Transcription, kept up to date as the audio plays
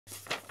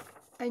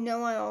I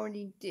know I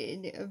already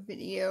did a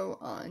video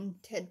on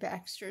Ted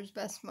Baxter's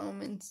best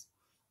moments,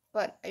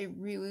 but I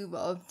really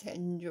love Ted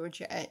and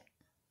Georgette,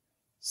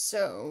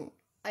 so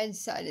I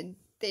decided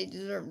they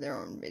deserve their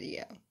own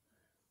video.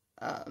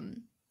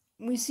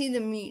 We see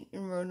them meet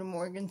in Rhoda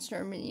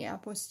Morgenstern,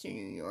 Minneapolis to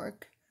New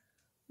York,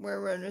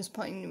 where Rhoda's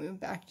planning to move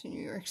back to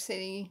New York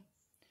City,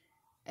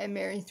 and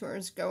Mary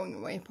throws a going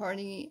away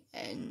party,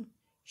 and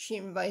she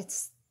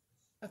invites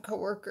a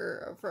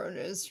coworker of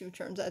Rhoda's who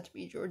turns out to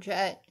be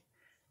Georgette,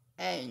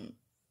 and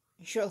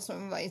she also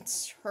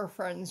invites her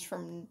friends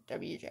from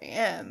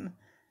WJM,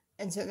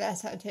 and so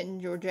that's how Ted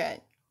and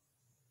Georgette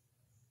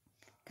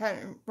kind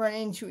of run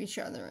into each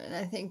other. And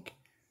I think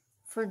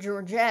for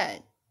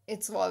Georgette,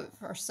 it's love at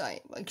first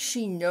sight. Like,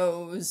 she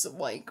knows,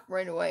 like,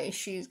 right away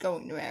she's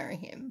going to marry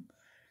him.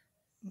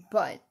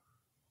 But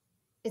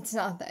it's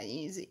not that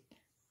easy.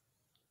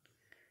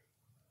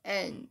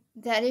 And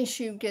that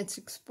issue gets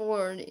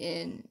explored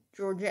in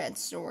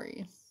Georgette's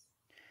story,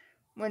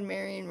 when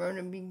Mary and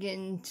Rhoda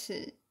begin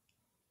to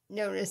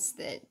notice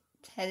that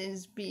Ted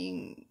is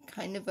being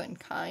kind of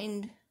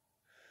unkind.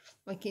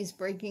 Like, he's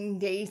breaking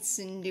dates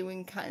and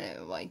doing kind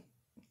of, like,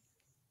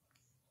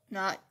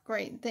 not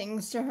great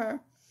things to her.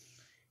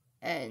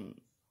 And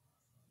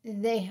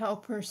they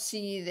help her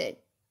see that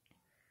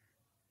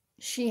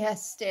she has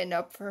to stand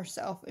up for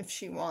herself if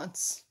she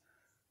wants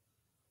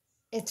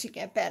it to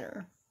get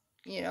better.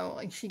 You know,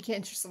 like, she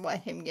can't just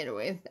let him get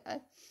away with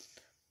that.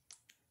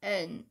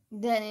 And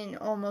then in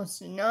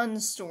Almost a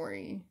Nun's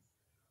story,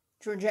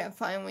 Georgette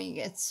finally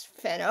gets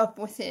fed up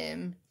with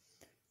him,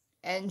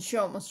 and she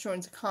almost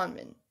joins a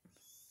convent.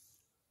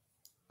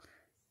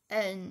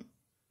 And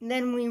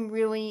then we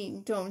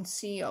really don't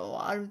see a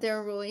lot of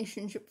their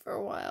relationship for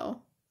a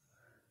while.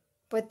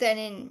 But then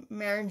in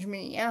Marriage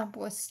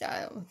Minneapolis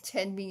style,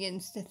 Ted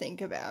begins to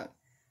think about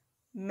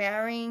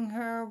marrying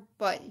her,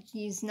 but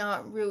he's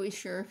not really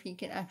sure if he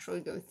can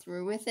actually go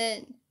through with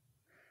it.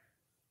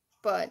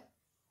 But,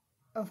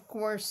 of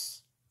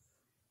course,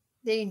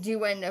 they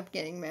do end up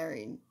getting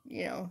married,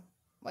 you know,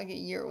 like a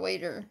year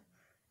later.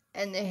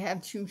 And they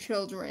have 2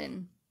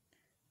 children.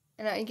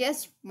 And I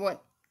guess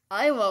what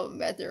I love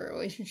about their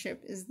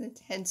relationship is that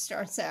Ted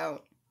starts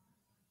out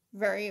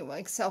very,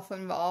 like,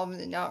 self-involved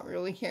and not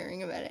really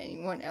caring about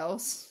anyone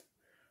else.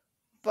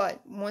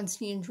 But once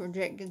he and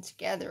Georgette get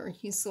together,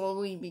 he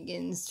slowly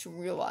begins to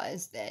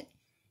realize that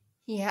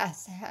he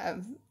has to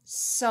have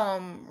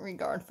some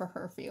regard for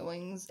her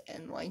feelings,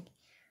 and, like,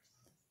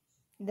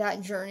 that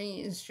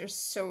journey is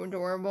just so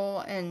adorable,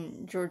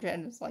 and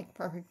Georgette is, like,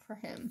 perfect for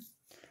him.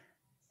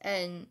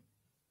 And,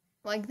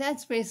 like,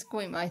 that's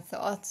basically my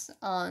thoughts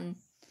on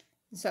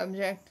the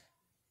subject.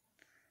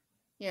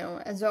 You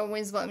know, as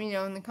always, let me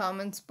know in the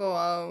comments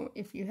below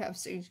if you have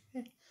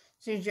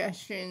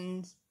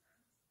suggestions.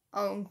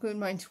 I'll include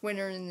my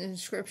Twitter in the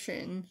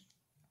description.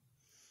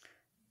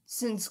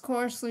 Since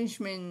Cloris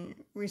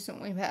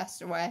recently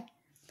passed away,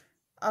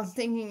 I'm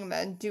thinking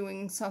about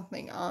doing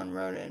something on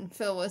Rhoda and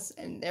Phyllis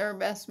and their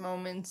best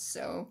moments,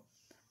 so,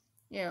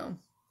 you know,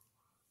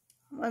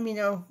 let me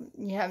know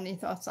if you have any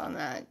thoughts on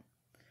that.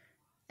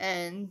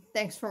 And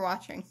thanks for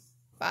watching.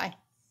 Bye.